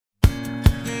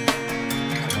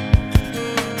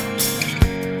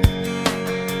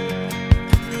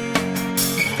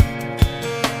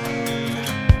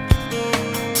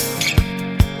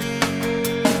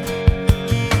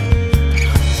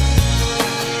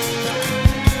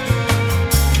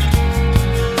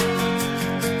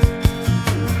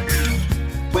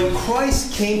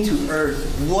came to earth,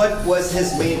 what was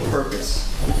his main purpose?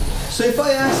 So if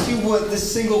I ask you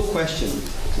this single question,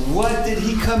 what did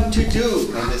he come to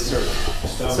do on this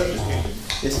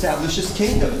earth? Establish his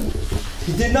kingdom.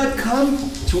 He did not come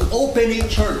to open a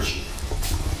church.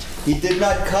 He did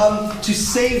not come to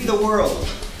save the world.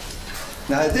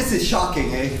 Now this is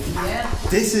shocking, eh? Yeah.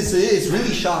 This is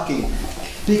really shocking.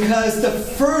 Because the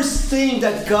first thing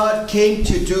that God came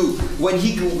to do when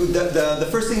the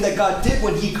first thing that God did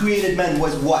when he created man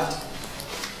was what?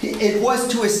 It was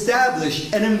to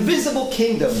establish an invisible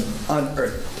kingdom on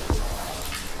earth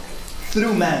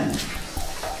through man.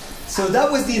 So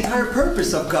that was the entire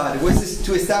purpose of God. It was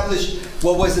to establish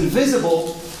what was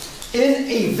invisible in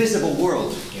a visible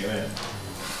world. Amen.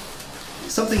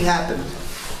 Something happened.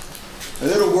 A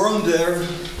little worm there,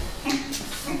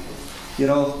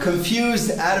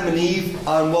 confused Adam and Eve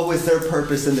on what was their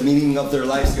purpose and the meaning of their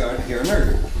lives here on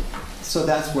earth. So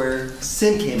that's where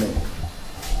sin came in.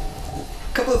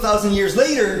 A couple of thousand years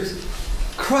later,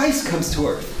 Christ comes to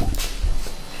earth.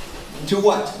 To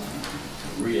what?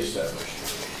 Reestablish.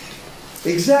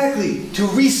 Exactly. To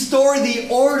restore the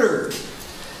order.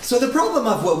 So the problem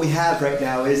of what we have right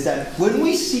now is that when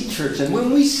we see church and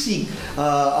when we see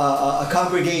a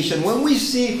congregation, when we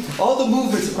see all the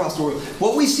movements across the world,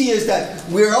 what we see is that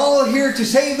we're all here to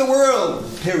save the world,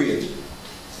 period.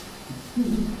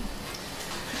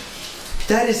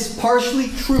 That is partially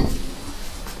true.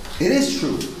 It is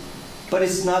true. But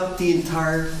it's not the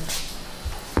entire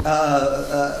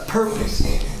purpose.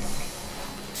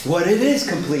 What it is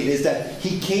complete is that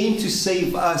he came to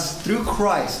save us through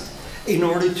Christ in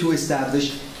order to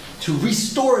establish, to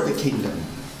restore the kingdom.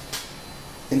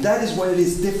 And that is what it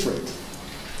is different.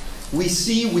 We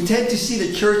tend to see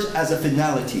the church as a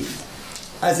finality,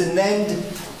 as an end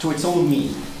to its own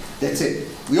meaning. That's it.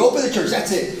 We open the church,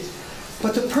 that's it.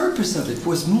 But the purpose of it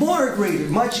was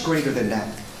much greater than that.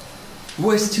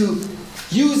 Was to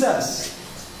use us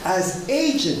as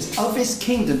agents of his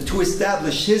kingdom to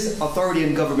establish his authority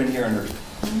and government here on earth.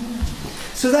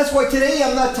 So that's why today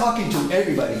I'm not talking to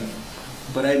everybody,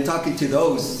 but I'm talking to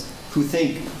those who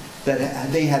think that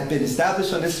they have been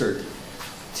established on this earth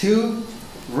to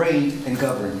reign and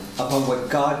govern upon what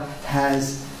God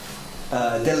has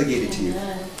delegated to you.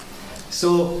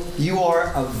 So you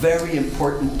are a very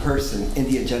important person in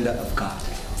the agenda of God.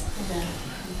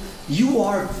 You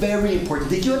are very important.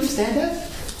 Did you understand that?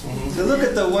 So look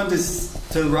at the one to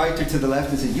the right or to the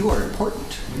left and say, you are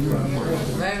important. You are important.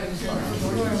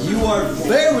 You are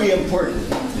very important.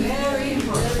 Very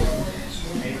important.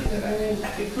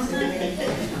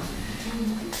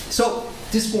 So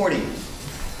this morning,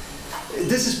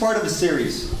 this is part of a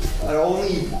series. I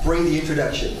only bring the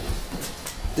introduction.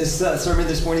 This sermon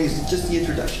this morning is just the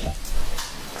introduction.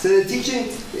 So the teaching,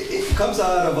 it comes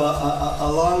out of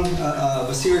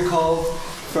a series called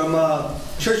From a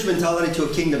Church Mentality to a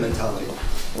Kingdom Mentality,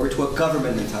 or to a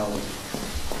Government Mentality.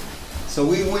 So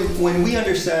when we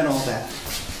understand all that,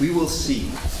 we will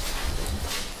see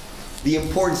the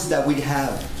importance that we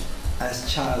have as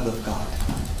child of God.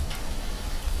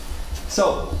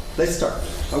 So, let's start.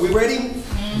 Are we ready?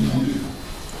 Mm-hmm.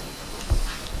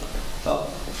 Oh,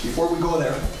 before we go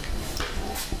there,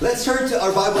 let's turn to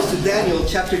our Bibles to Daniel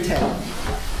chapter 10.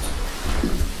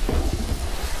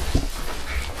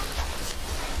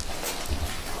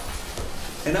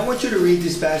 And I want you to read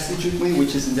this passage with me,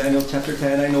 which is in Daniel chapter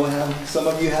 10. I know some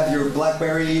of you have your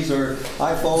Blackberries or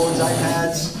iPhones,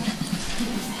 iPads.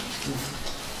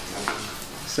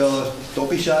 So don't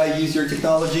be shy, use your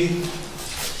technology.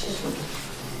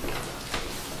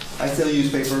 I still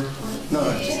use paper. No,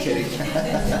 just kidding.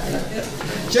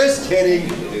 Just kidding.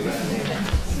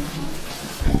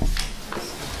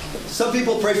 Some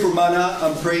people pray for mana.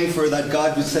 I'm praying for that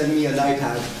God would send me an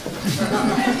iPad.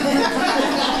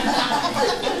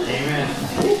 Amen.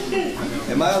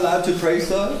 Am I allowed to pray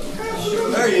so?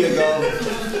 There you go.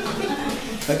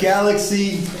 A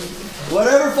galaxy,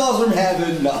 whatever falls from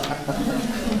heaven. No.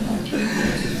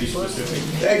 Be specific.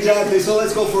 Exactly. So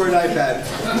let's go for an iPad.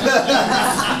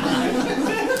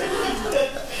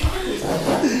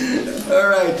 All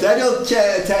right, Daniel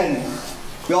 10.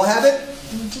 We all have it?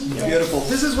 Yeah. Beautiful.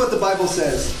 This is what the Bible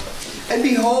says. And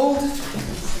behold,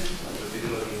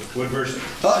 What verse?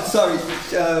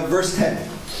 Verse 10.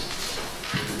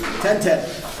 10:10.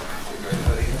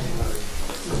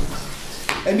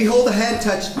 And behold, a hand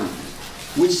touched me,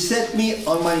 which set me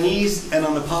on my knees and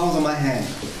on the palms of my hand.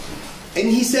 And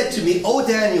he said to me, O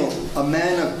Daniel, a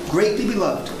man of greatly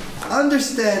beloved,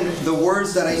 understand the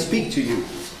words that I speak to you,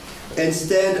 and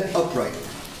stand upright.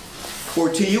 For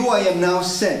to you I am now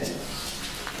sent.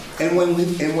 And when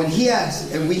he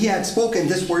had spoken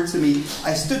this word to me,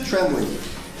 I stood trembling.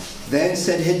 then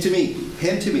said him to me,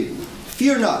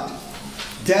 fear not,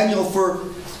 Daniel, for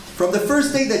from the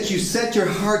first day that you set your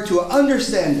heart to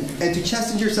understand and to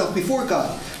chasten yourself before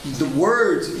God,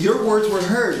 your words were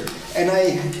heard, and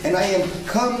I am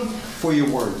come for your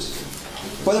words.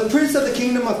 For the prince of the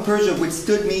kingdom of Persia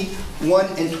withstood me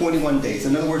 121 days.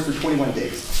 In other words, for 21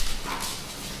 days.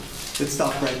 Let's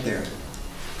stop right there.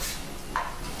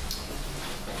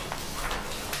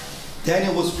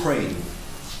 Daniel was praying.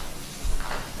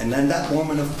 And in that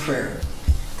moment of prayer,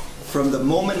 from the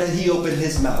moment that he opened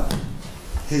his mouth,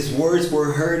 his words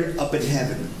were heard up in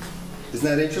heaven. Isn't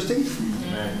that interesting?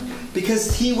 Amen.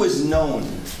 Because he was known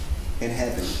in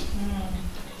heaven.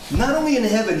 Not only in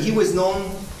heaven, he was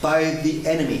known by the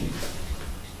enemy.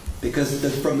 Because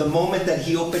from the moment that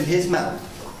he opened his mouth,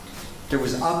 there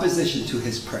was opposition to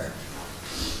his prayer.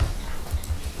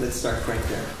 Let's start right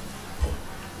there.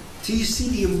 Do you see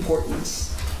the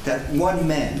importance that one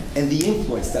man and the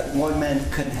influence that one man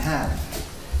can have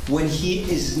when he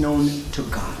is known to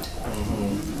God?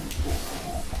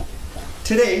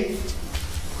 Today,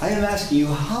 I am asking you,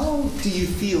 how do you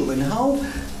feel and how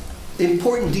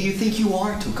important do you think you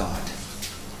are to God?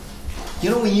 You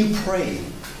know, when you pray,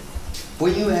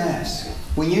 when you ask,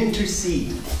 when you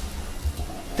intercede,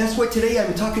 that's why today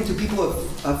I'm talking to people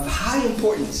of high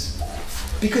importance.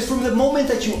 Because from the moment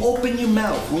that you open your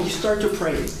mouth, when you start to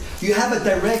pray, you have a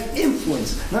direct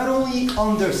influence, not only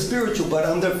on the spiritual, but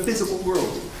on the physical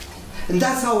world. And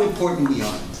that's how important we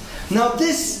are. Now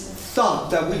this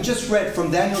thought that we just read from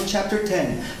Daniel chapter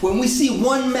 10, when we see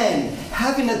one man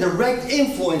having a direct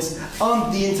influence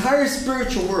on the entire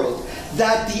spiritual world,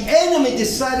 that the enemy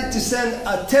decided to send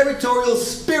a territorial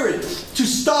spirit to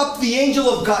stop the angel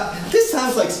of God. This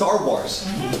sounds like Star Wars.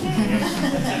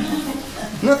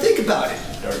 Now think about it.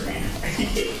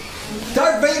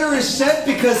 Darth Vader is sent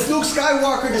because Luke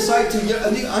Skywalker decided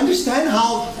to understand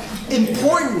how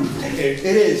important it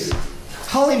is.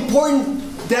 How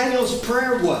important Daniel's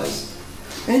prayer was.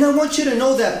 And I want you to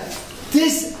know that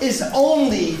this is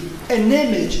only an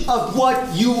image of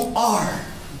what you are.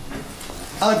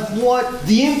 Of what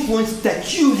the influence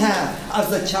that you have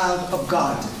as a child of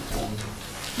God.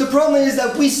 The problem is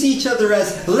that we see each other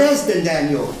as less than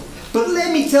Daniel. But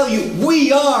let me tell you,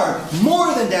 we are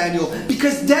more than Daniel,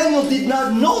 because Daniel did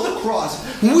not know the cross.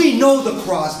 We know the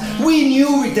cross. We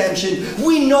knew redemption.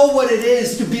 We know what it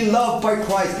is to be loved by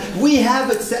Christ. We have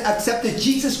accepted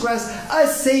Jesus Christ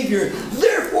as Savior.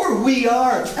 Therefore, we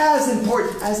are as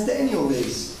important as Daniel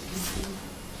is.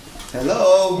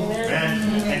 Hello?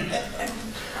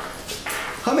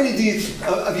 How many of you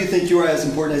think you are as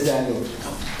important as Daniel?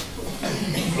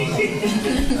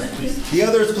 The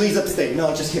others, please abstain.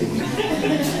 No, just kidding.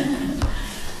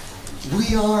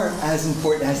 We are as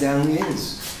important as Daniel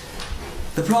is.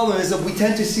 The problem is that we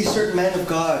tend to see certain men of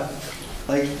God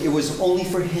like it was only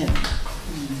for him.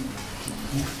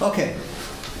 Okay.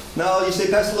 Now you say,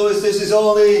 Pastor Lewis, this is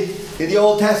only in the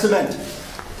Old Testament.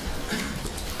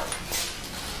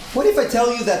 What if I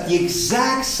tell you that the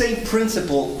exact same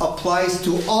principle applies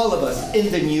to all of us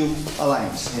in the New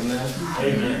Alliance? Amen.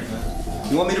 Amen.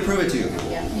 You want me to prove it to you?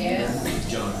 Yeah.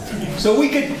 Yes. So we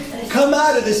could come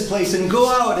out of this place and go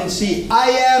out and see, I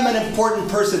am an important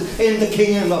person in the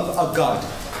kingdom of God.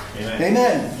 Amen.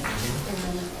 Amen.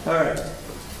 All right.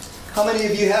 How many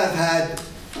of you have had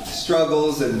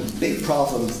struggles and big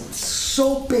problems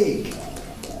so big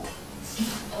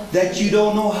that you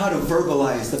don't know how to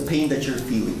verbalize the pain that you're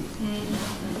feeling?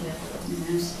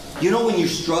 You know when you're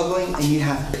struggling and you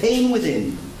have pain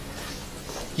within,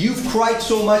 you've cried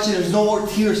so much and there's no more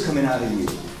tears coming out of you.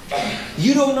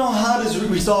 You don't know how to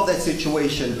resolve that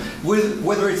situation,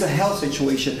 whether it's a health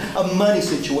situation, a money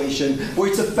situation, or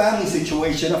it's a family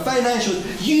situation, a financial.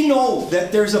 You know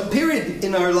that there's a period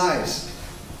in our lives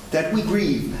that we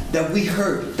grieve, that we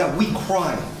hurt, that we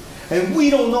cry, and we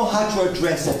don't know how to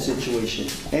address that situation.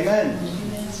 Amen.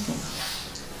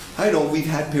 I know we've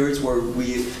had periods where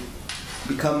we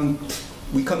come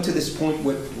to this point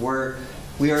where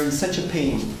we are in such a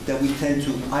pain that we tend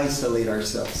to isolate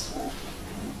ourselves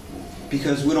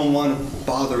because we don't want to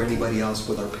bother anybody else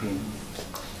with our pain,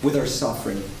 with our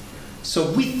suffering.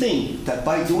 So we think that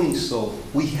by doing so,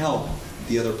 we help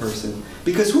the other person.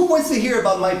 Because who wants to hear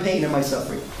about my pain and my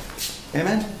suffering?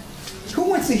 Amen? Who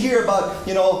wants to hear about,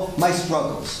 my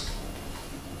struggles?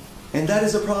 And that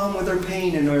is a problem with our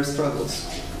pain and our struggles.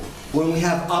 When we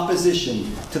have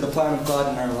opposition to the plan of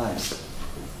God in our lives.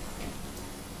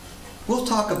 We'll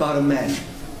talk about a man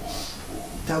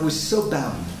that was so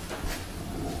bound.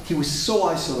 He was so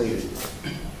isolated,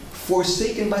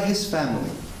 forsaken by his family.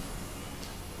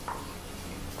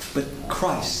 But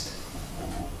Christ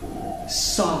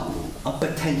saw a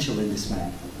potential in this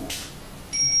man.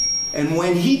 And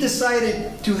when he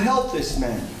decided to help this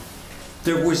man,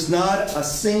 there was not a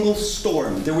single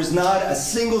storm. There was not a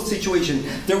single situation.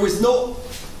 There was not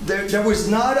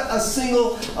a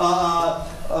single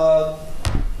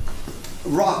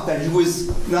rock that he was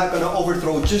not going to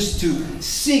overthrow just to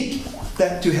seek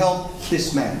that to help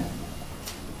this man.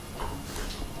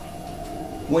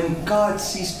 When God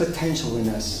sees potential in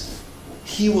us,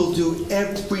 He will do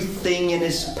everything in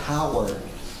His power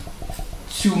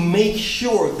to make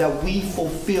sure that we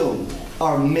fulfill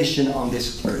our mission on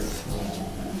this earth.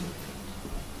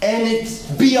 And it's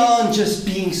beyond just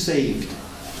being saved.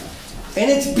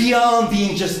 And it's beyond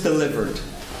being just delivered.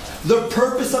 The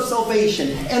purpose of salvation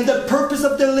and the purpose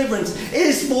of deliverance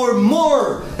is for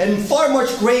more and far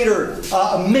much greater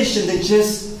mission than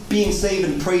just being saved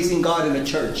and praising God in a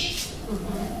church.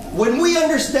 When we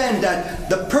understand that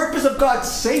the purpose of God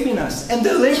saving us and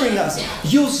delivering us,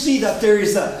 you'll see that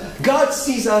God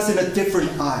sees us in a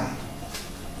different eye.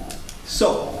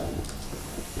 So,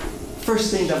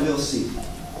 first thing that we'll see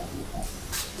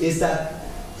is that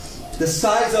the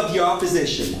size of your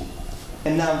opposition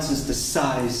announces the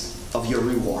size of your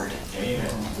reward. Amen.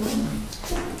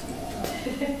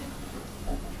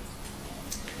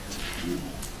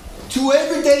 To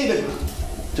every David,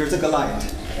 there's a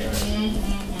Goliath.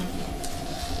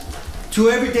 To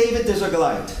every David, there's a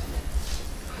Goliath.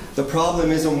 The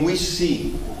problem is when we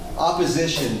see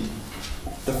opposition,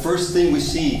 the first thing we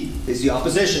see is the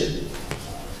opposition.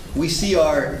 We see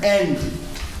our end.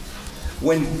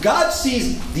 When God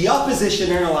sees the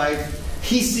opposition in our life,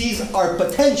 He sees our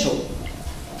potential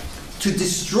to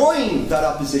destroying that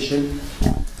opposition.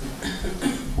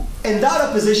 And that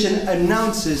opposition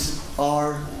announces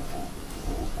our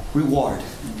reward.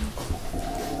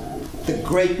 The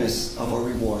greatness of our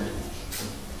reward.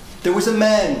 There was a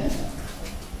man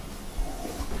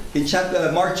in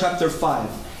Mark chapter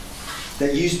 5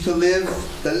 that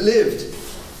lived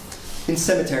in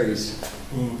cemeteries.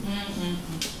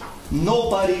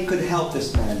 Nobody could help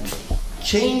this man.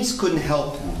 Chains couldn't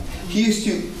help him. He used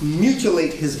to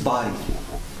mutilate his body.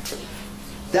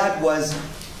 That was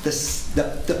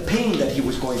the pain that he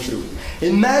was going through.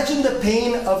 Imagine the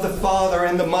pain of the father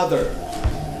and the mother.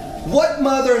 What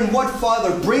mother and what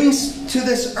father brings to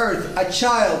this earth a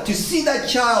child, to see that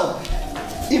child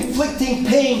inflicting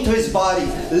pain to his body,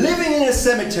 living in a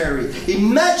cemetery?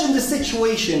 Imagine the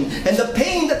situation and the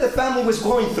pain that the family was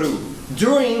going through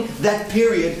during that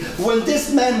period when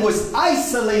this man was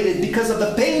isolated because of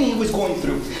the pain he was going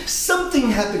through.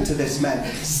 Something happened to this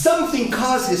man. Something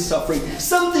caused his suffering.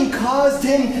 Something caused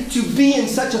him to be in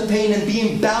such a pain and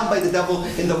being bound by the devil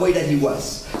in the way that he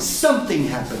was. Something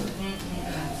happened.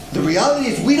 The reality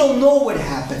is we don't know what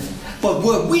happened. But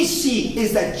what we see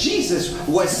is that Jesus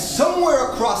was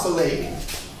somewhere across a lake,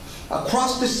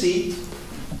 across the sea,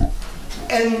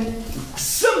 and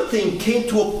something came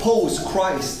to oppose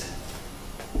Christ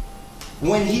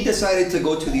when He decided to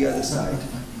go to the other side.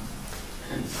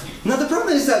 Now the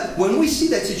problem is that when we see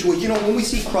that situation, when we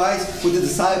see Christ with the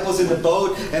disciples in the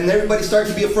boat and everybody starts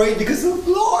to be afraid because,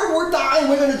 Lord, we're dying,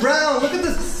 we're going to drown, look at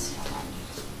this.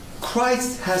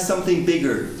 Christ has something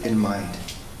bigger in mind.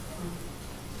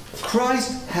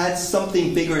 Christ had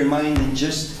something bigger in mind than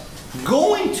just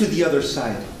going to the other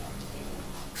side.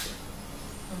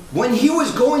 When He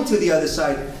was going to the other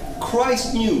side,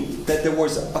 Christ knew that there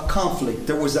was a conflict,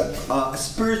 there was a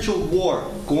spiritual war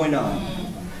going on.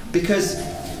 Because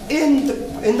in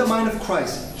the mind of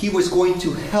Christ, He was going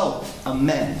to help a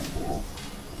man.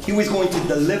 He was going to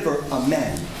deliver a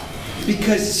man.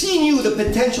 Because He knew the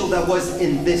potential that was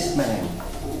in this man.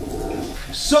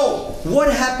 So,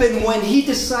 what happened when He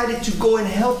decided to go and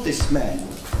help this man?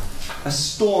 A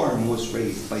storm was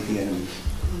raised by the enemy.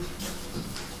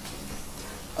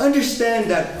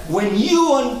 Understand that when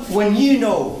you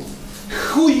know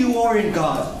who you are in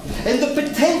God and the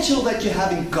potential that you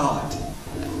have in God,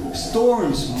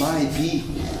 storms might be,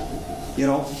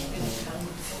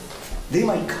 they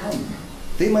might come.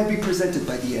 They might be presented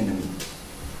by the enemy.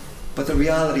 But the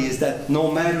reality is that no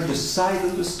matter the size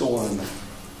of the storm,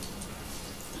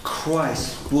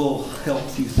 Christ will help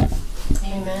you through.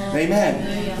 Amen.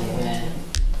 Amen. Amen.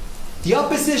 The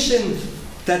opposition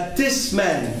that this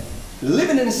man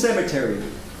living in a cemetery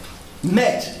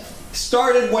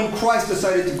started when Christ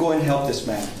decided to go and help this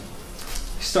man.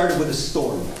 It started with a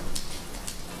storm.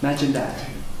 Imagine that.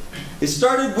 It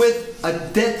started with a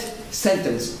death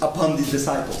sentence upon the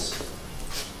disciples.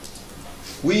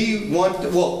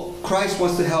 Christ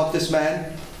wants to help this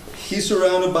man. He's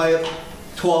surrounded by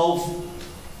 12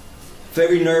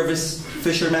 very nervous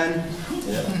fishermen.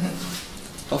 Yeah.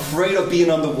 Afraid of being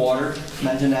on the water.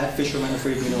 Imagine that, fishermen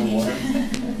afraid of being on the water.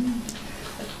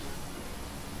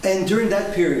 And during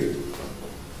that period,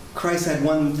 Christ had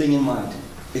one thing in mind: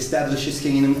 establish his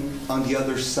kingdom on the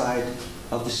other side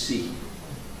of the sea.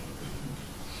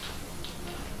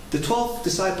 The 12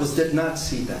 disciples did not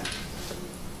see that.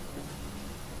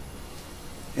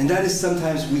 And that is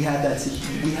sometimes we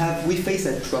face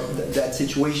that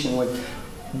situation when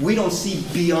we don't see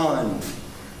beyond.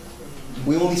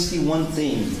 We only see one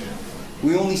thing.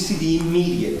 We only see the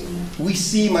immediate. We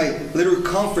see my little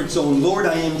comfort zone. Lord,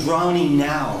 I am drowning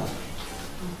now.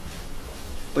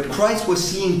 But Christ was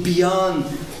seeing beyond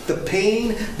the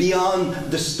pain, beyond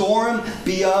the storm,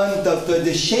 beyond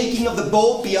the shaking of the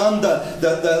boat, beyond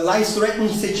the life-threatening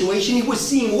situation. He was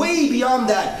seeing way beyond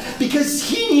that, because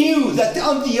he knew that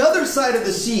on the other side of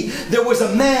the sea there was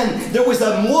a man, there was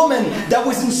a woman that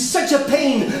was in such a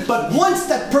pain. But once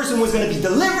that person was going to be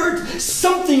delivered,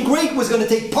 something great was going to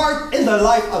take part in the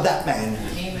life of that man.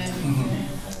 Amen.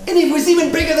 And it was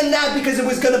even bigger than that, because it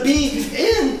was going to be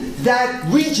in that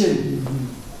region.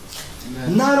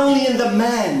 Not only in the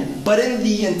man, but in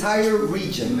the entire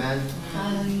region. Amen.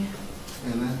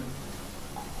 Amen.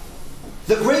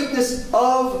 The greatness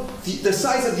of the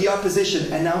size of the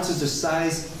opposition announces the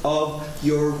size of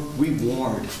your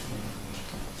reward.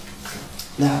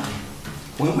 Now,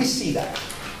 when we see that,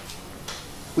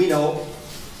 we know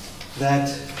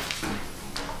that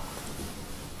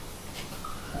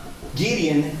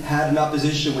Gideon had an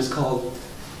opposition, was called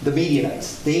the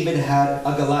Midianites. David had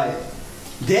a Goliath.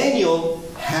 Daniel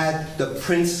had the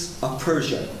prince of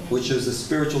Persia, which is a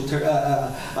spiritual,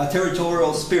 a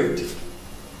territorial spirit.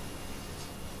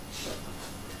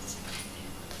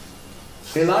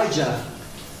 Elijah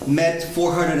met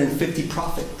 450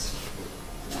 prophets.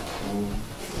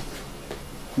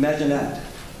 Imagine that.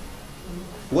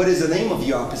 What is the name of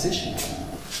your opposition?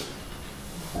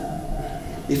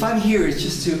 If I'm here, it's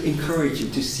just to encourage you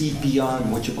to see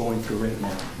beyond what you're going through right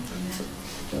now.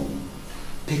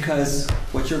 Because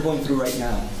what you're going through right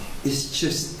now is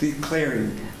just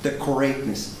declaring the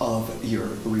greatness of your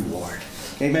reward.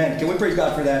 Amen. Can we praise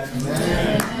God for that?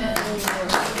 Amen.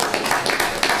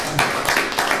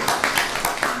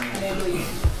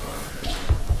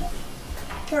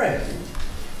 All right.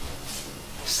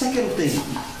 Second thing,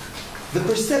 the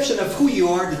perception of who you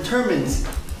are determines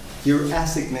your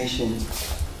assignation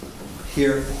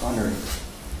here on earth.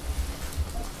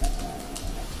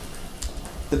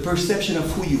 The perception of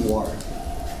who you are.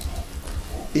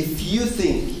 If you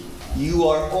think you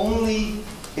are only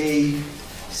a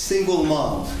single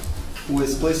mom who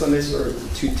is placed on this earth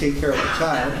to take care of a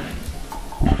child,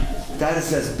 that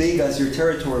is as big as your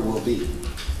territory will be.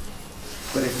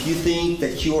 But if you think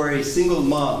that you are a single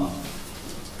mom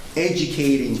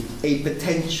educating a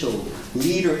potential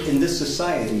leader in this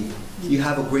society, you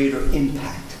have a greater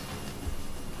impact.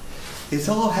 It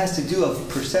all has to do with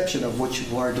perception of what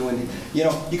you are doing. You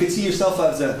know, you could see yourself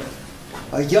as a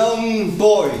young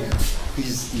boy who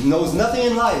knows nothing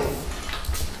in life.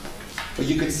 But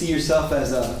you could see yourself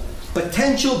as a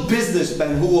potential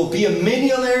businessman who will be a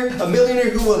millionaire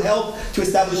who will help to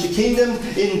establish a kingdom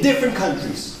in different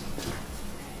countries.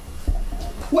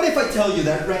 What if I tell you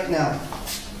that right now,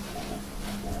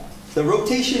 the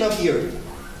rotation of the earth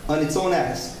on its own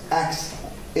axis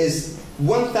is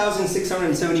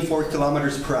 1,674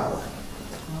 kilometers per hour.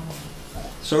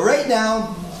 So right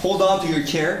now, hold on to your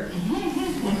chair.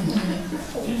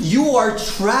 You are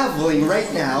traveling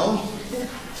right now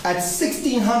at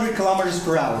 1,600 kilometers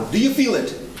per hour. Do you feel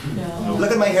it? No.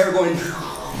 Look at my hair going.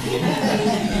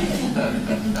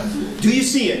 Do you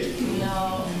see it?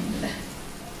 No.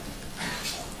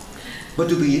 But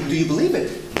do you believe it?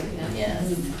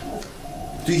 Yes.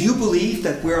 Do you believe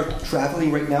that we're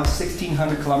traveling right now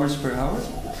 1,600 kilometers per hour?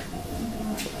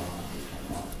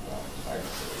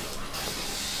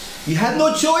 You have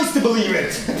no choice to believe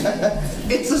it.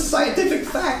 It's a scientific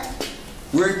fact.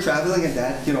 We're traveling at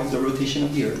that, the rotation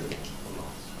of the earth.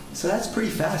 So that's pretty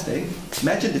fast, eh?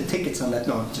 Imagine the tickets on that.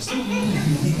 No, just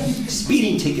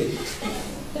speeding ticket.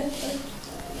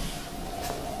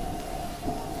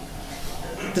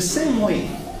 The same way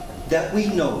that we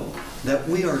know that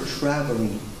we are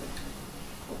traveling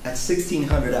at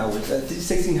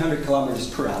 1,600 kilometers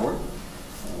per hour,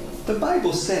 the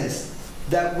Bible says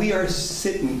that we are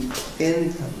sitting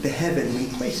in the heavenly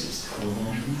places.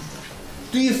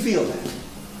 Do you feel that?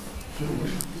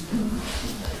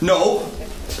 No.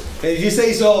 If you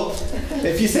say so,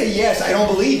 if you say yes, I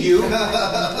don't believe you.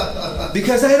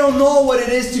 Because I don't know what it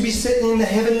is to be sitting in the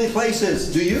heavenly places.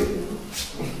 Do you?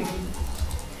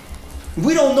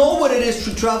 We don't know what it is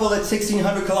to travel at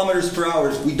 1,600 kilometers per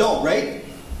hour. We don't, right?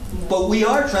 But we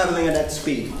are traveling at that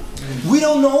speed. We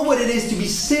don't know what it is to be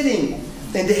sitting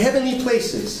in the heavenly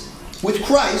places with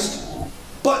Christ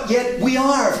But yet we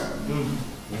are.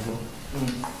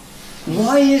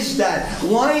 Why is that?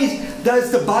 Why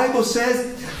does the Bible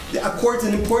says accords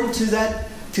an importance to that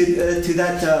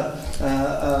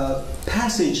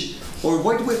passage, or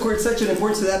why do we accord such an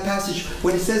importance to that passage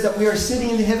when it says that we are sitting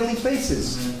in the heavenly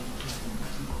places?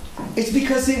 It's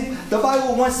because the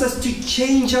Bible wants us to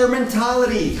change our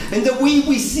mentality and the way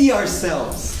we see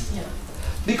ourselves.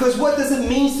 Because what does it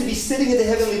mean to be sitting in the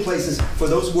heavenly places? For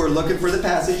those who are looking for the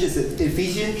passage, it's in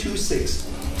Ephesians 2:6.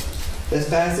 This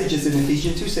passage is in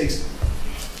Ephesians 2:6.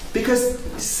 Because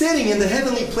sitting in the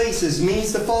heavenly places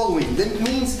means the following. That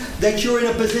means that you're in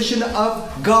a position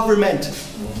of government.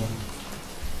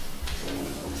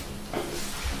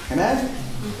 Amen?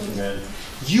 Amen.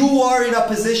 You are in a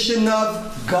position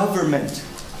of government.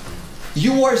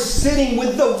 You are sitting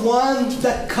with the one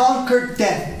that conquered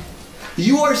death.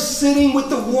 You are sitting with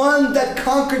the one that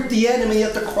conquered the enemy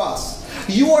at the cross.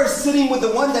 You are sitting with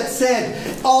the one that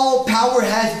said, all power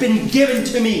has been given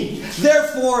to me.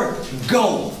 Therefore,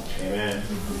 go. Amen.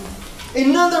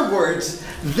 In other words,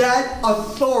 that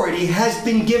authority has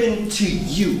been given to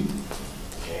you.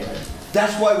 Amen.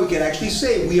 That's why we can actually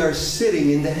say we are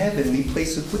sitting in the heavenly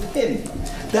places with Him.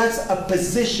 That's a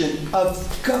position of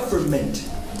government.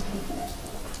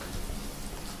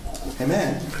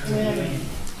 Amen. Amen.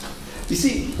 You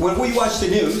see, when we watch the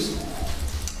news,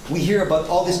 we hear about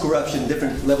all this corruption,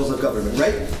 different levels of government,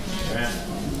 right? Amen.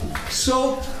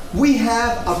 So we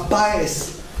have a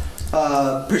biased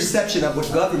perception of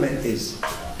what government is,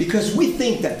 because we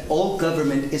think that all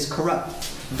government is corrupt.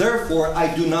 Therefore,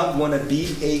 I do not want to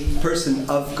be a person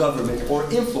of government or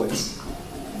influence.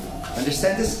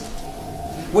 Understand this?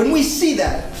 When we see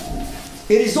that,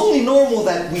 it is only normal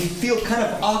that we feel kind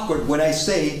of awkward when I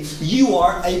say, you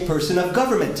are a person of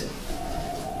government.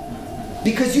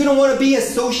 Because you don't want to be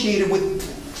associated with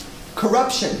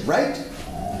corruption, right?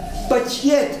 But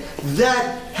yet,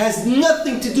 that has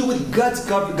nothing to do with God's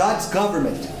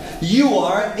government. You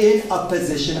are in a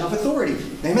position of authority.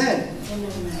 Amen.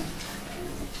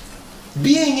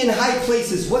 Being in high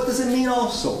places, what does it mean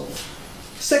also?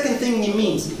 Second thing it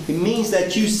means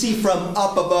that you see from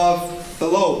up above,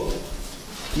 below.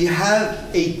 You have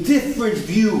a different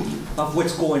view of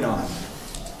what's going on.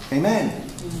 Amen.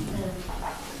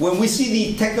 When we see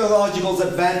the technological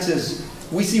advances,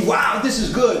 we see, wow, this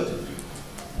is good.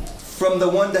 From the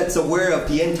one that's aware of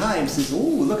the end times, says,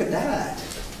 ooh, look at that.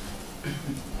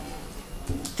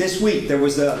 This week there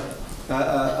was a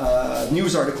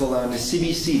news article on the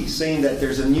CBC saying that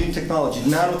there's a new technology,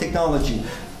 nanotechnology,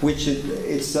 which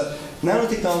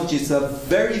nanotechnology is a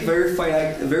very, very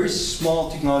finite, very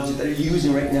small technology that they're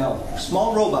using right now.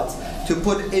 Small robots to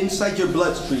put inside your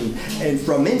bloodstream. And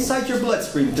from inside your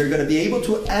bloodstream, they're going to be able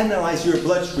to analyze your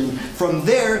bloodstream. From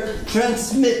there,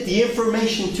 transmit the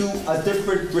information to a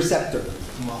different receptor.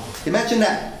 Imagine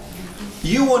that.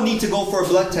 You won't need to go for a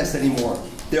blood test anymore.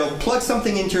 They'll plug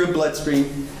something into your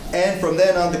bloodstream, and from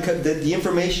then on, the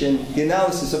information, the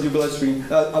analysis of your bloodstream,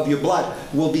 of your blood,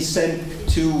 will be sent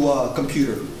to a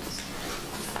computer.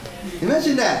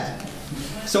 Imagine that.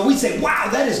 So we say, wow,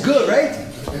 that is good, right?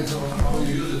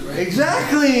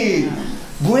 Exactly.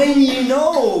 When you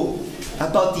know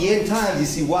about the end times, you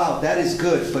see, wow, that is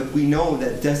good. But we know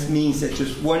that this means that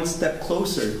just one step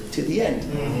closer to the end.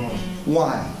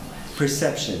 Why?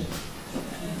 Perception.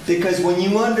 Because when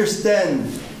you understand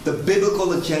the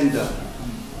biblical agenda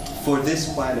for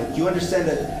this planet, you understand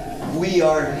that we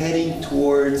are heading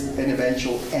towards an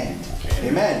eventual end.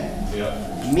 Amen.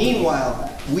 Yeah. Meanwhile,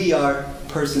 we are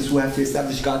persons who have to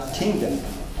establish God's kingdom.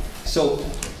 So,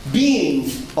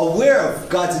 being aware of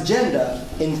God's agenda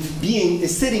and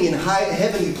sitting in high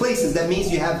heavenly places, that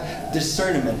means you have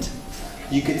discernment.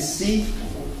 You can see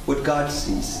what God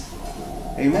sees.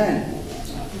 Amen.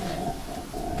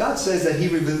 God says that He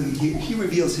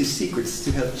reveals His secrets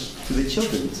to the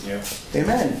children. Yeah.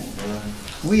 Amen. Yeah.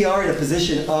 We are in a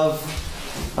position of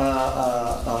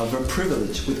a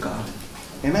privilege with God.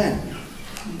 Amen.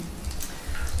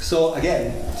 So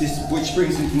again, which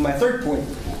brings me to my third point.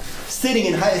 Sitting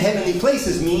in high heavenly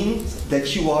places means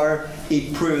that you are a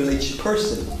privileged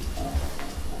person.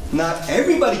 Not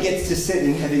everybody gets to sit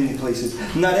in heavenly places.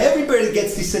 Not everybody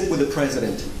gets to sit with a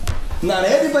president. Not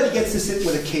everybody gets to sit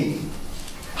with a king.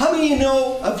 How many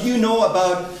of you know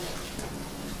about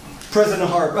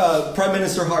Prime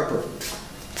Minister Harper?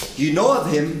 You know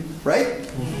of him, right?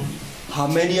 How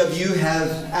many of you have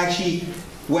actually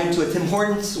went to a Tim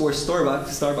Hortons or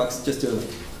Starbucks, just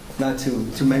not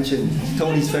to mention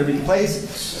Tony's favorite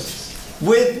place,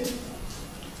 with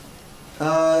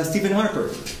Stephen Harper?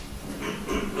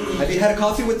 Have you had a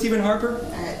coffee with Stephen Harper?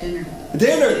 Dinner.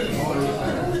 Dinner!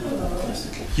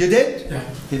 You did? Yeah.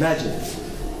 Imagine.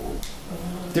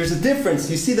 there's a difference.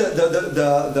 You see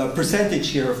the percentage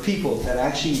here of people that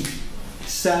actually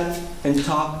sat and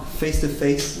talked face to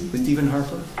face with Stephen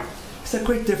Harper? It's a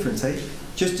great difference, eh?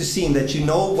 Just to see him, that you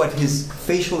know what his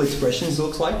facial expressions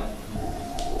looks like,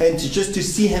 and just to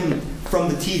see him from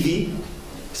the TV,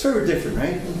 it's very different,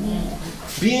 right?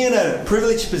 Being in a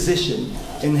privileged position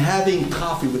and having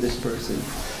coffee with this person,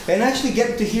 and actually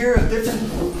get to hear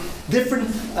different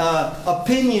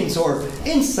opinions or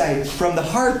insights from the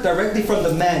heart, directly from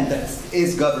the man that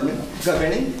is governing,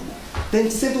 than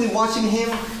simply watching him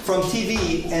from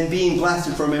TV and being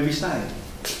blasted from every side.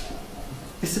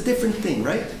 It's a different thing,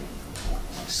 right?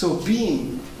 So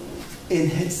sitting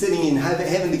in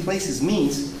heavenly places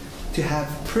means to have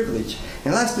privilege.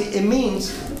 And lastly, it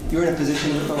means you're in a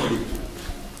position of authority.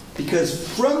 Because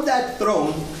from that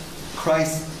throne,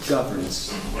 Christ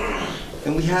governs.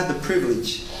 And we have the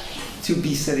privilege to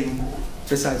be sitting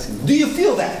beside him. Do you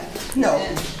feel that? No.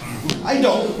 I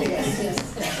don't.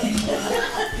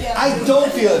 I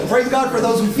don't feel it. Praise God for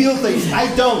those who feel things.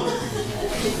 I don't.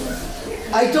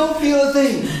 I don't feel a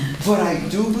thing. But I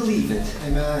do believe it.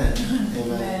 Amen.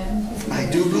 Amen. I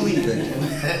do believe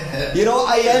it. You know,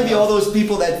 I envy all those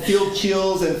people that feel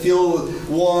chills and feel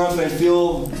warmth and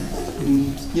feel,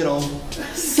 you know,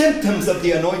 symptoms of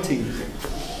the anointing.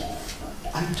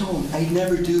 I don't. I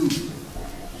never do.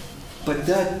 But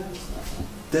that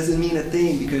doesn't mean a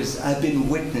thing, because I've been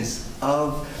witness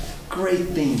of great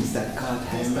things that God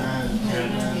has done.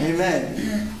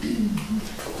 Amen.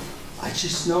 I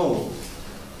just know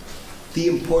the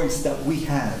importance that we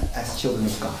have as children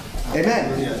of God.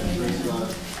 Amen.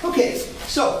 Okay,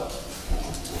 so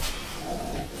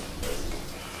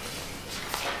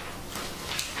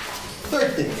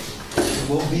third thing.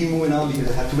 We'll be moving on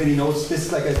because I have too many notes. This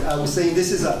is like I was saying,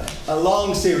 this is a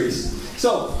long series.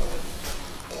 So,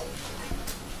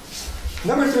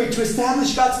 number 3, to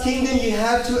establish God's kingdom, you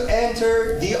have to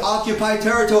enter the occupied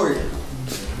territory.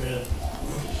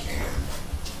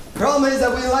 Problem is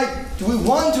that we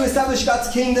want to establish God's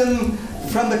kingdom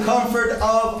from the comfort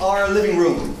of our living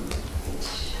room.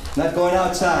 Not going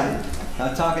outside,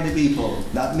 not talking to people,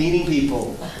 not meeting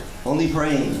people, only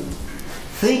praying.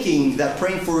 Thinking that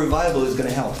praying for revival is going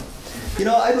to help. You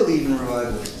know, I believe in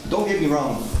revival. Don't get me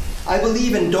wrong. I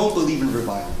believe and don't believe in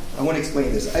revival. I want to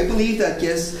explain this. I believe that,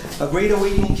 yes, a great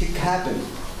awakening can happen.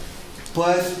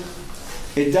 But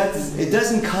it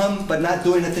doesn't come by not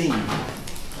doing a thing.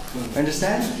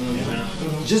 Understand?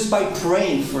 Mm-hmm. Just by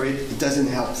praying for it, it doesn't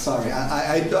help. Sorry,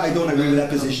 I don't agree with that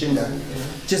position. That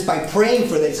just by praying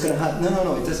for it, it's going to happen.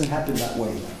 No, it doesn't happen that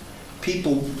way.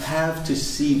 People have to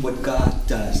see what God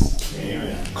does.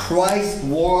 Amen. Christ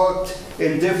walked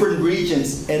in different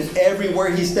regions, and everywhere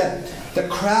he stepped, the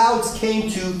crowds came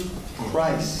to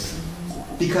Christ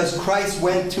because Christ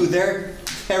went to their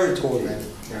territory.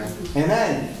 Right.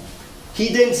 Amen.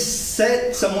 He didn't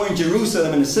sit somewhere in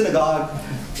Jerusalem in a synagogue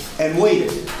and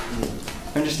waited.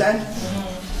 Understand?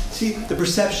 See the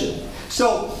perception.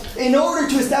 So, in order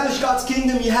to establish God's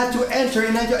kingdom, you had to enter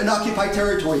an occupied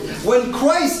territory. When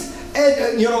Christ,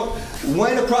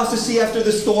 went across the sea after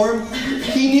the storm,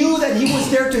 he knew that he was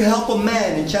there to help a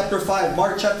man. In chapter 5,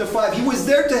 Mark chapter 5, he was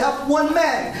there to help one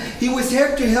man. He was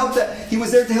there to help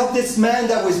this man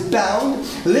that was bound,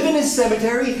 living in a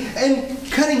cemetery, and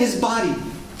cutting his body.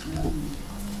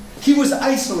 He was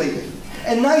isolated.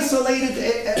 An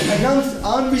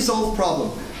unresolved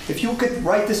problem. If you could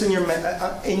write this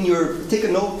take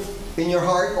a note in your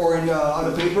heart or on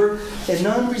a paper, an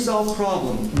unresolved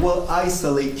problem will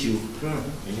isolate you.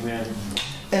 Amen.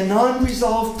 An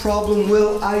unresolved problem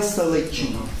will isolate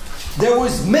you. There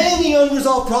was many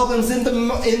unresolved problems in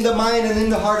the mind and in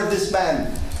the heart of this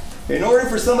man. In order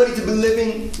for somebody to be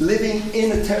living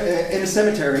in a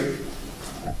cemetery,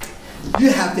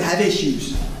 you have to have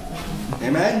issues.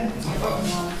 Amen?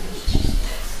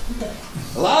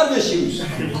 A lot of issues.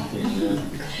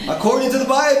 According to the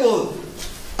Bible,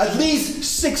 at least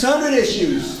 600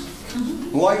 issues.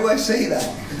 Why do I say that?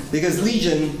 Because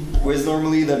legion was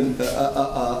normally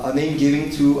a name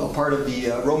given to a part of the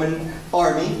Roman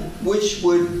army, which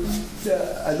was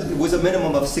a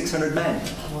minimum of 600 men.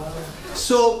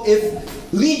 So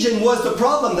if legion was the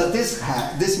problem that this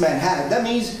man had, that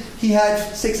means he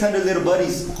had 600 little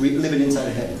buddies living inside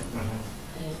of him.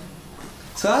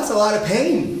 So that's a lot of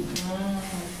pain.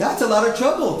 That's a lot of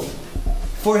trouble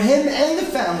for him and the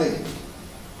family.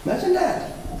 Imagine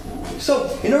that.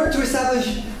 So, in order to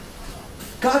establish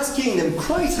God's kingdom,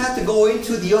 Christ had to go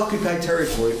into the occupied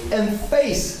territory and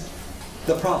face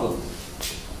the problem.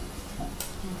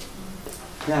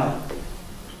 Now,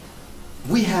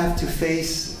 we have to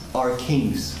face our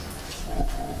kings.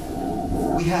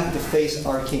 we have to face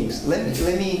our kings. Let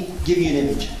me give you an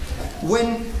image.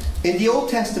 When in the Old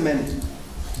Testament,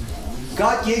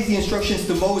 God gave the instructions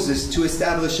to Moses to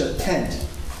establish a tent,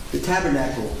 the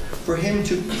tabernacle, for him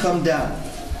to come down.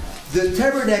 The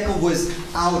tabernacle was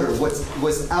outer,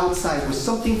 was outside, was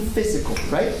something physical,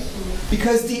 right?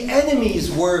 Because the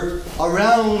enemies were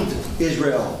around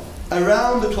Israel,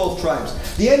 around the 12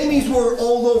 tribes. The enemies were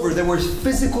all over. There were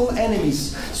physical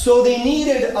enemies. So they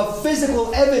needed a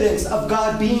physical evidence of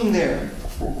God being there.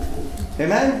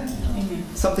 Amen?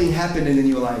 Something happened in the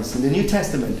New Alliance, in the New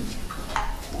Testament.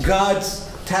 God's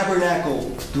tabernacle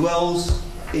dwells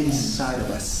inside of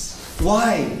us.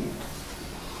 Why?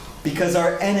 Because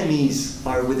our enemies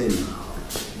are within.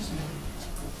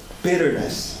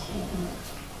 Bitterness,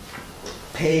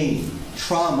 pain,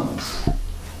 traumas,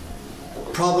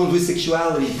 problems with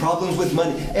sexuality, problems with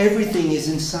money. Everything is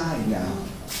inside now.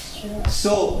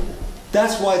 So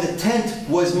that's why the tent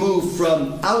was moved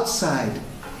from outside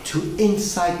to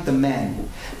inside the man.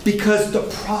 Because the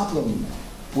problem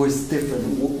was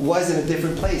different, was in a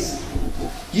different place.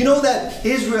 You know that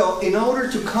Israel, in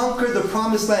order to conquer the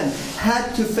promised land,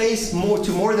 had to face more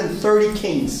than 30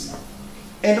 kings.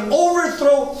 And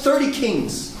overthrow 30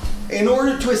 kings in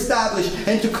order to establish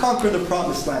and to conquer the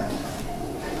promised land.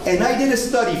 And I did a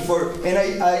study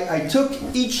I took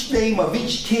each name of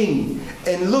each king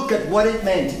and looked at what it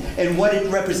meant and what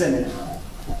it represented.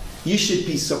 You should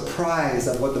be surprised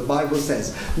at what the Bible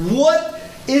says. What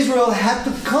Israel had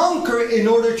to conquer in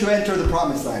order to enter the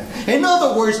promised land. In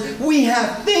other words, we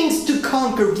have things to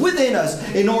conquer within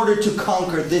us in order to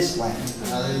conquer this land.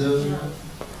 Hallelujah.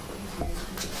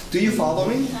 Do you follow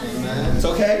me? Amen. It's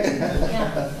okay?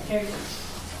 Yeah, very good.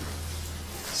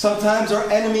 Sometimes our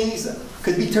enemies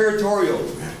could be territorial.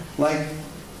 Like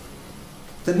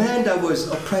the man that was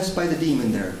oppressed by the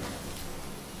demon there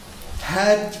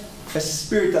had a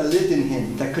spirit that lived in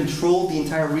him that controlled the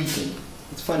entire region.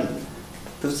 It's funny.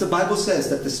 The Bible says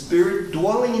that the spirit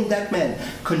dwelling in that man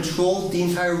controlled the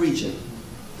entire region.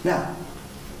 Now,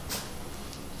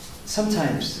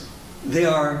 sometimes they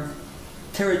are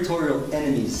territorial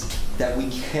enemies that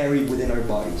we carry within our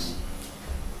bodies.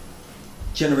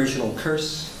 Generational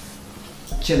curse,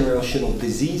 generational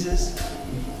diseases,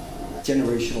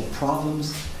 generational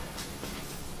problems.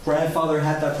 Grandfather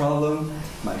had that problem.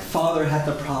 My father had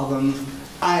the problem.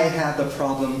 I had the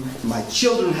problem. My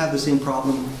children have the same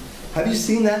problem. Have you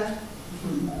seen that?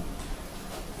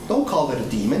 Don't call it a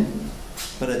demon,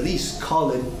 but at least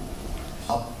call it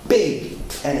a big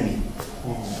enemy.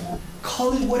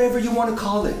 Call it whatever you want to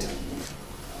call it.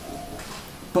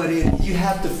 But you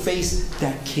have to face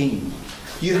that king.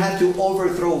 You have to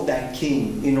overthrow that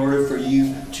king in order for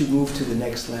you to move to the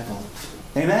next level.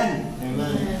 Amen?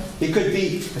 Amen. It could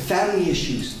be family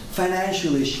issues,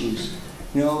 financial issues.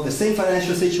 You know, the same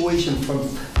financial situation from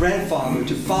grandfather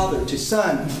to father to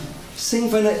son. Same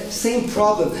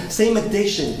problem, same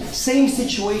addiction, same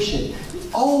situation.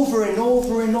 Over and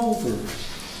over and over.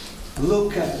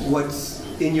 Look at what's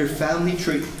in your family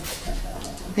tree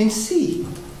and see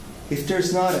if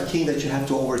there's not a king that you have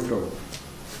to overthrow.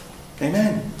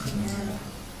 Amen.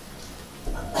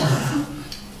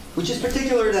 Which is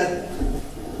particular that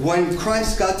when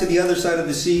Christ got to the other side of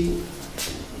the sea,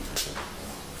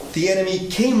 the enemy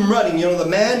came running. You know, the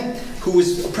man who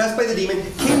was oppressed by the demon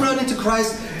came running to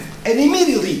Christ, and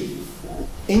immediately,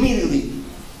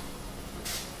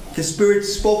 the Spirit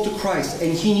spoke to Christ,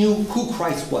 and he knew who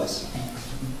Christ was.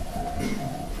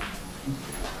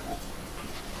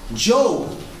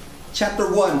 Job,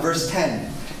 chapter 1, verse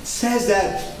 10, says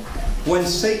that when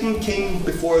Satan came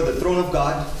before the throne of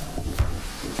God,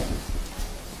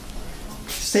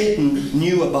 Satan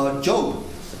knew about Job.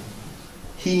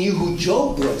 He knew who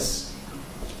Job was.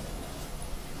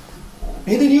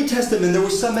 In the New Testament, there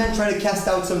was some man trying to cast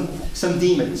out some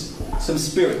demons, some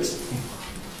spirits.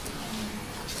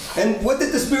 And what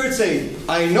did the Spirit say?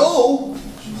 I know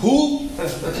who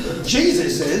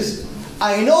Jesus is.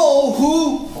 I know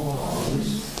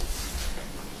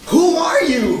who are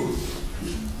you?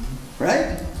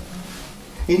 Right?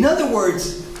 In other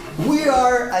words, we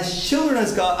are, as children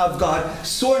of God,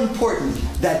 so important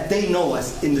that they know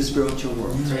us in the spiritual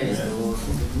world.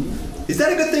 Is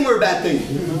that a good thing or a bad thing?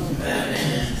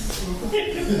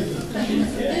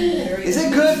 Is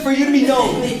it good for you to be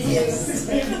known?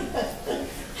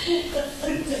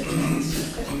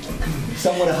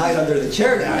 Someone to hide under the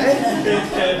chair now,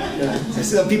 eh? I see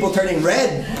some people turning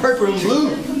red, purple, and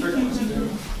blue.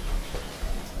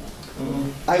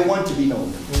 I want to be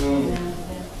known.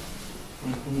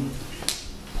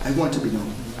 I want to be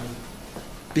known.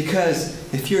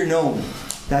 Because if you're known,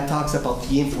 That talks about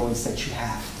the influence that you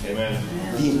have. Amen.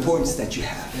 The importance that you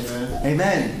have. Amen.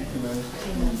 Amen. Amen.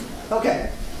 Okay.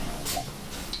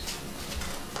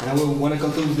 And I want to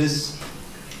conclude this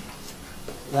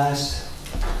last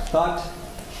thought.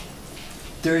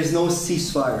 There is no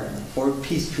ceasefire or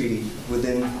peace treaty with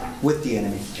the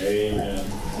enemy. Amen.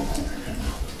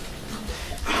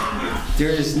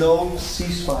 There is no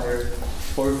ceasefire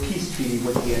or peace treaty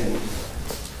with the enemy.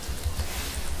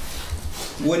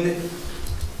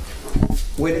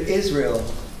 When Israel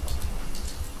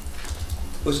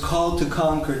was called to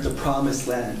conquer the promised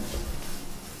land,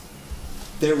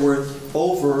 there were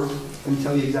over, let me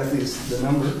tell you exactly the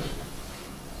number.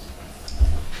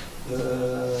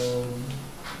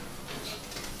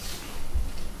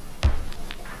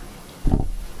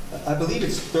 I believe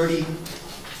it's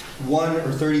 31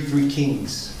 or 33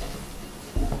 kings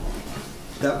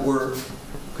that were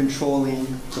controlling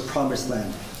the promised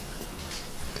land.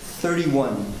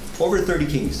 31. Over 30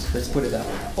 kings, let's put it that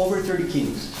way. Over 30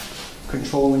 kings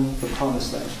controlling the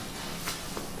promised land.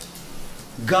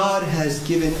 God has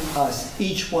given us,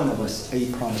 each one of us,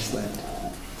 a promised land.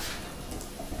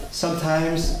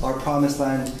 Sometimes our promised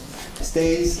land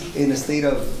stays in a state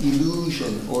of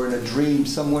illusion or in a dream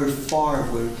somewhere far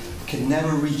where we can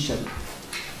never reach a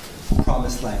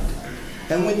promised land.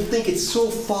 And we think it's so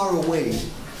far away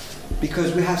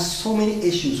because we have so many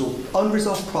issues or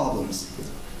unresolved problems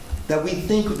that we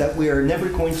think that we are never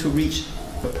going to reach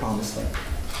the promised land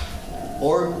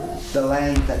or the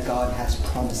land that God has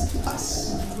promised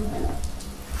us.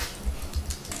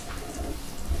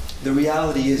 The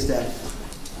reality is that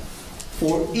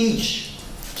for each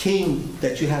king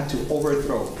that you have to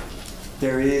overthrow,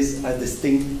 there is a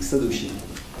distinct solution,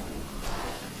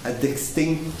 a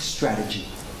distinct strategy.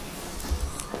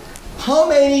 How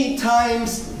many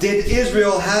times did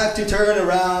Israel have to turn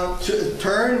around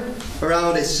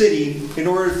a city in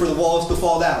order for the walls to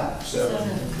fall down?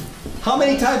 7. How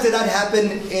many times did that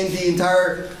happen in the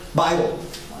entire Bible?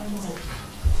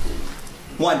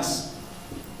 Once.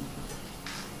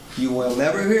 You will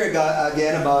never hear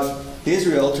again about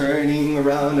Israel turning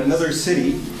around another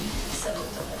city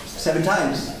 7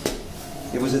 times.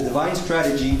 It was a divine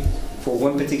strategy for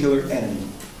one particular enemy.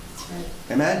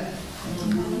 Amen?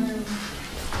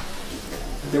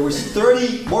 There was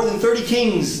more than 30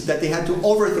 kings that they had to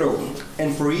overthrow,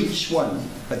 and for each one,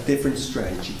 a different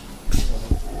strategy.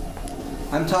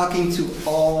 I'm talking to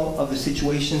all of the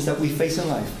situations that we face in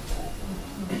life.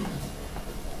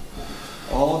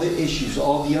 All the issues,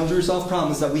 all the unresolved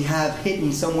problems that we have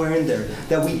hidden somewhere in there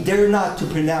that we dare not to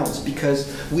pronounce because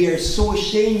we are so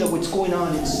ashamed of what's going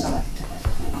on inside.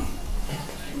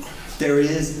 There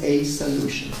is a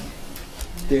solution.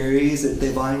 There is a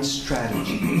divine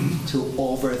strategy to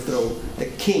overthrow the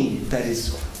king that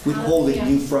is withholding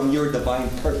you from your divine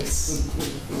purpose.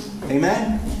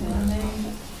 Amen?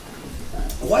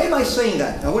 Why am I saying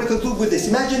that? I want to conclude with this.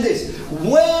 Imagine this.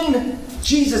 When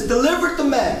Jesus delivered the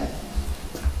man,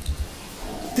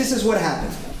 this is what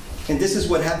happened. And this is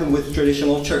what happened with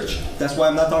traditional church. That's why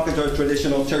I'm not talking to a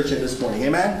traditional church this morning.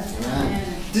 Amen? Amen.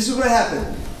 This is what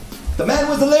happened. The man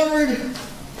was delivered.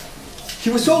 He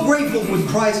was so grateful with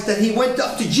Christ that he went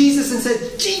up to Jesus and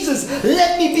said, Jesus,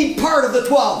 let me be part of the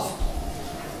 12.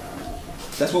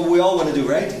 That's what we all want to do,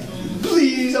 right?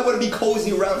 Please, I want to be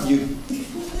cozy around you.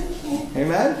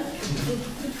 Amen?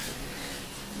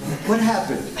 What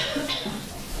happened?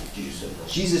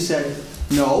 Jesus said,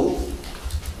 no.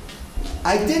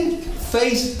 I didn't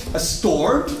face a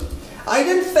storm. I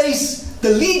didn't face the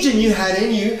legion you had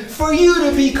in you for you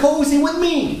to be cozy with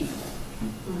me.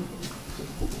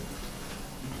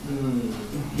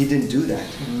 He didn't do that.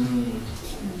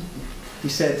 He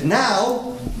said,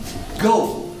 now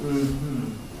go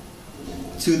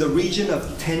to the region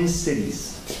of 10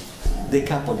 cities.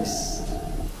 Decapolis.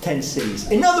 10 cities.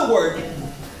 In other words,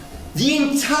 the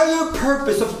entire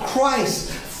purpose of Christ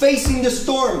facing the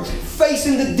storm,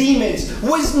 facing the demons,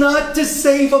 was not to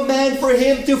save a man for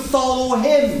him to follow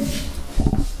him.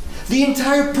 The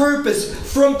entire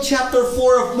purpose from chapter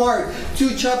 4 of Mark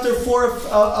to chapter 4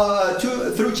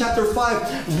 through chapter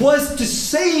 5 was to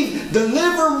save,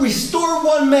 deliver, restore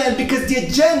one man, because the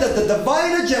agenda, the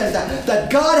divine agenda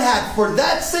that God had for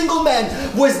that single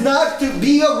man was not to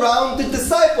be around the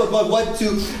disciples, but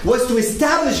was to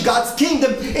establish God's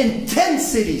kingdom in 10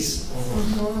 cities.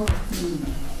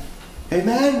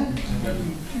 Amen?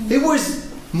 It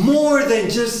was more than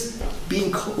just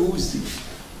being cozy.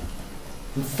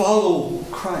 Follow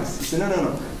Christ. He said,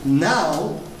 no.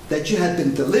 Now that you have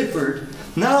been delivered,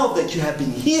 now that you have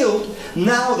been healed,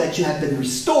 now that you have been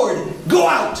restored, go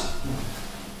out.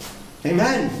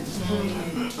 Amen.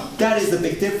 That is the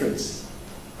big difference.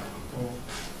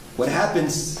 What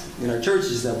happens in our church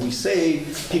is that we say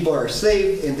people are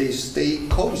saved and they stay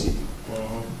cozy.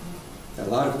 A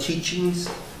lot of teachings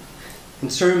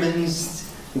and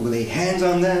sermons, we lay hands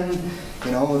on them,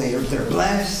 they're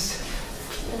blessed.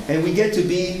 And we get to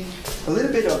be a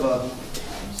little bit of a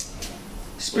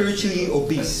spiritually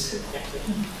obese.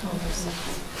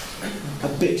 A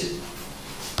bit.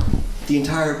 The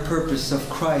entire purpose of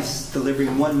Christ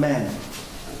delivering one man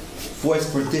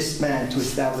was for this man to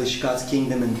establish God's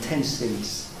kingdom in 10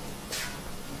 cities.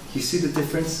 You see the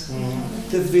difference?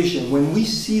 The vision. When we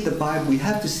see the Bible, we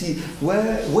have to see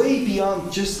way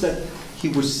beyond just that he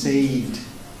was saved.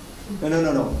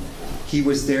 No. He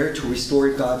was there to restore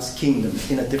God's kingdom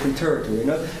in a different territory.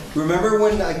 Remember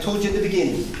when I told you in the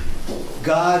beginning,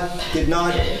 God did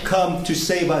not come to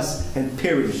save us and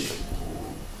perish.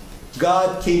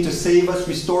 God came to save us,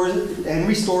 restore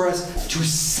us, to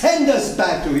send us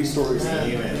back to restore us.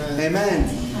 Amen. Amen.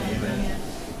 Amen.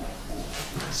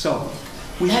 So,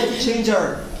 we had to change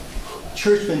our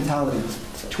church mentality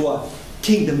to a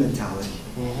kingdom mentality.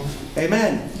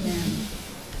 Amen. Yeah.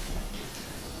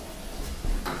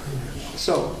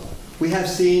 So, we have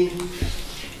seen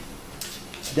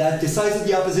that the size of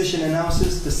the opposition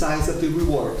announces the size of the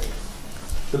reward.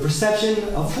 The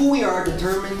perception of who we are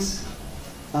determines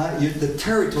the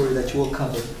territory that you will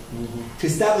cover. To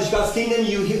establish God's kingdom,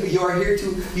 you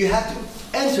have to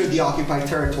enter the occupied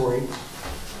territory.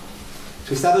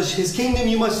 To establish His kingdom,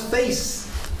 you must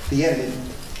face the enemy.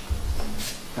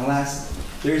 And last,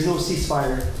 there is no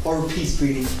ceasefire or peace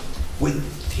treaty with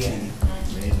the enemy.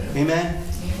 Amen. Amen?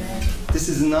 Amen. This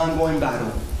is an ongoing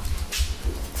battle.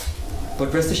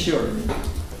 But rest assured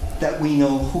that we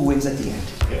know who wins at the end.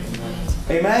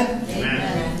 Amen?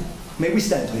 Amen. May we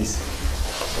stand, please.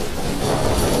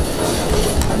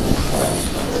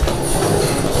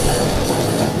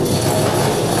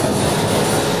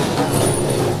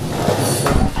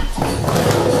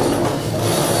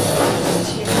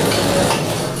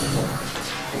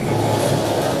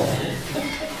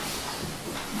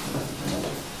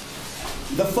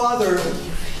 The father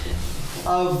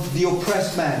of the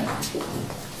oppressed man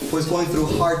was going through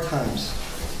hard times.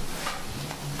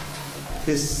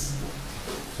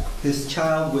 His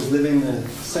child was living in a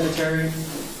cemetery,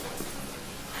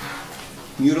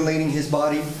 mutilating his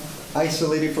body,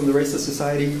 isolated from the rest of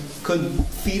society, couldn't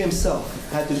feed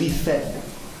himself, had to be fed.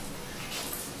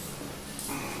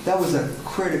 That was a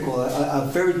critical, a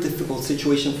very difficult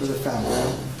situation for the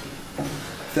family.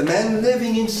 The man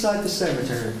living inside the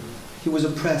cemetery, he was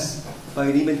oppressed by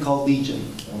a demon called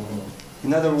Legion.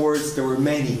 In other words, there were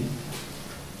many.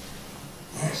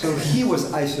 So he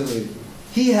was isolated.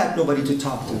 He had nobody to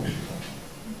talk to.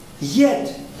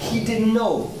 Yet, he didn't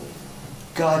know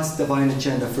God's divine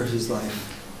agenda for his life.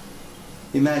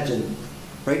 Imagine,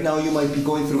 right now you might be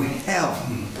going through hell.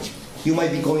 You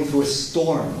might be going through a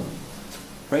storm.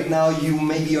 Right now you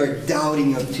maybe are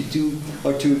doubting to do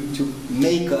or to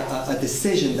make a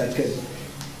decision that could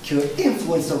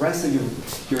influence the rest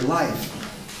of your life.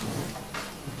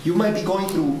 You might be going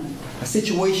through a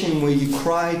situation where you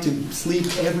cry to sleep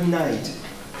every night.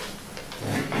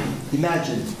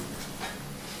 Imagine,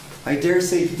 I dare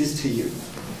say this to you,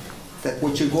 that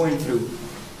what you're going through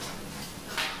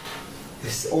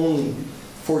is only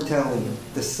foretelling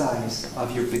the size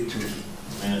of your victory.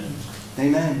 Amen.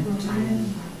 Amen.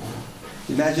 Amen.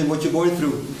 Imagine what you're going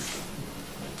through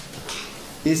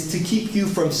is to keep you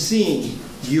from seeing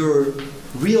your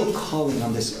real calling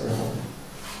on this earth.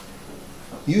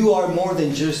 You are more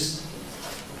than just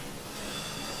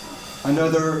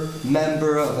another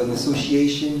member of an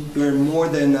association. You're more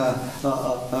than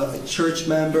a church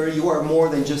member. You are more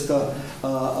than just a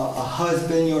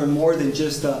husband. You are more than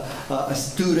just a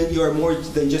student. You are more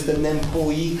than just an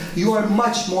employee. You are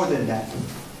much more than that.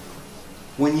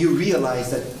 When you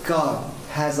realize that God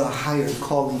has a higher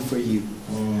calling for you.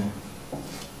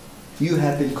 You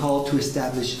have been called to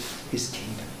establish His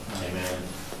kingdom. Amen.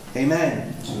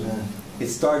 Amen. Amen. It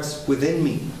starts within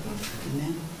me.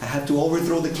 Amen. I have to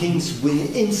overthrow the kings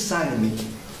inside of me.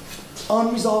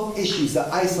 Unresolved issues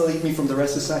that isolate me from the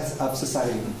rest of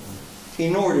society.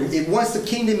 In order, once the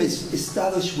kingdom is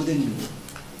established within me,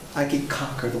 I can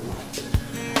conquer the world.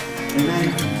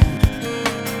 Amen.